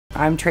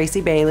I'm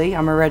Traci Bailey.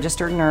 I'm a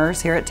registered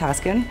nurse here at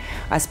Tuscan.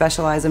 I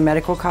specialize in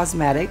medical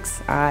cosmetics.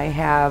 I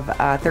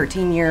have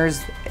 13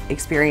 years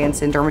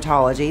experience in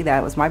dermatology.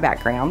 That was my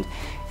background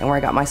and where I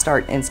got my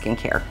start in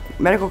skincare.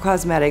 Medical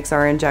cosmetics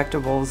are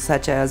injectables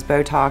such as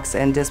Botox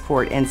and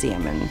Dysport and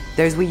Xeomin.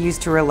 Those we use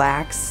to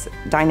relax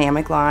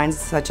dynamic lines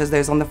such as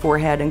those on the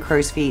forehead and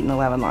crow's feet and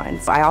 11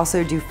 lines. I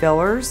also do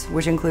fillers,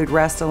 which include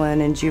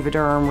Restylane and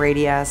Juvederm,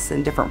 Radiesse,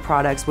 and different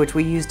products which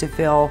we use to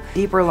fill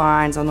deeper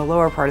lines on the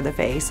lower part of the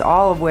face,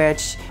 all of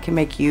which can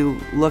make you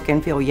look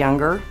and feel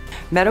younger.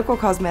 Medical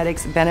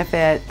cosmetics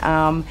benefit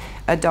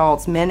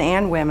adults, men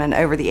and women,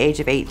 over the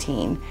age of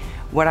 18.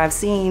 What I've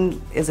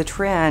seen is a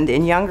trend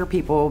in younger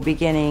people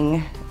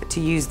beginning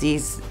to use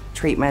these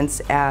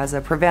treatments as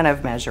a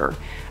preventive measure.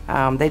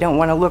 They don't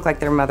want to look like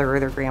their mother or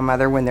their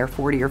grandmother when they're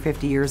 40 or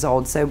 50 years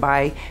old, so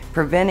by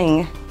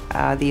preventing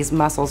these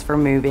muscles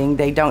from moving,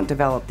 they don't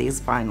develop these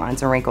fine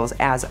lines and wrinkles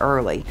as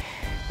early.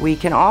 We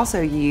can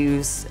also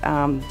use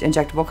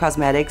injectable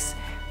cosmetics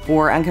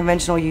for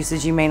unconventional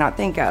uses you may not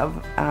think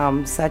of,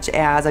 such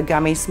as a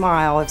gummy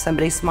smile. If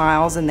somebody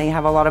smiles and they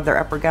have a lot of their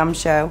upper gum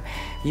show,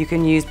 you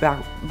can use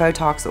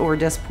Botox or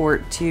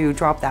Dysport to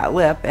drop that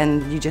lip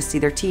and you just see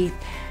their teeth.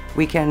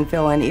 We can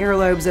fill in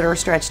earlobes that are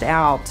stretched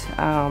out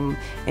and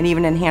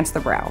even enhance the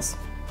brows.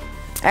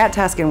 At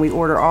Tuscan, we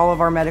order all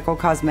of our medical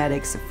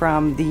cosmetics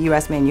from the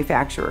U.S.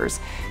 manufacturers.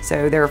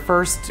 So they're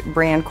first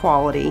brand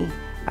quality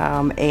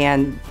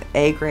and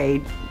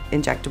A-grade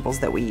injectables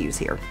that we use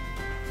here.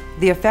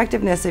 The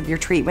effectiveness of your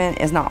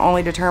treatment is not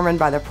only determined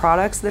by the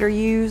products that are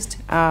used,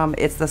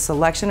 it's the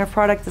selection of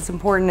product that's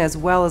important as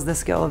well as the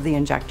skill of the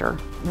injector.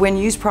 When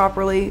used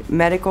properly,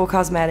 medical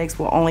cosmetics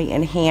will only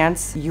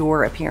enhance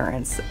your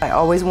appearance. I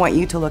always want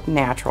you to look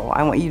natural.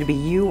 I want you to be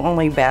you,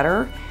 only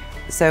better.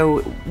 So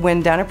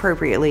when done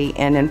appropriately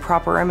and in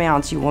proper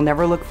amounts, you will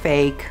never look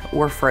fake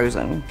or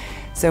frozen.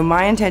 So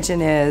my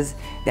intention is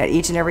that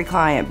each and every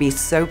client be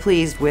so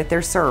pleased with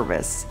their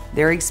service,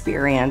 their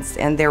experience,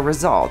 and their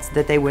results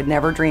that they would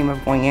never dream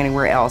of going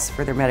anywhere else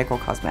for their medical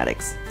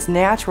cosmetics. It's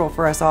natural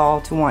for us all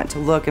to want to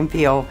look and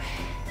feel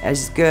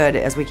as good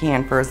as we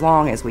can for as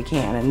long as we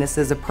can, and this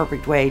is a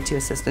perfect way to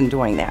assist in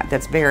doing that.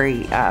 That's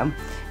very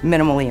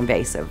minimally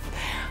invasive.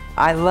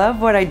 I love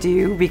what I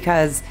do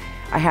because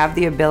I have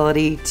the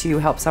ability to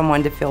help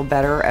someone to feel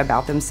better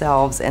about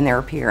themselves and their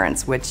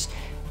appearance, which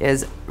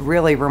is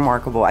really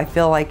remarkable. I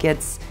feel like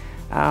it's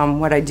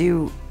what I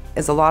do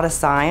is a lot of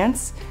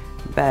science,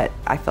 but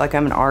I feel like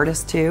I'm an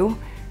artist too,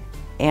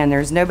 and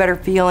there's no better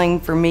feeling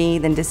for me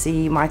than to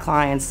see my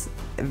clients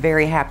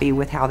very happy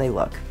with how they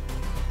look.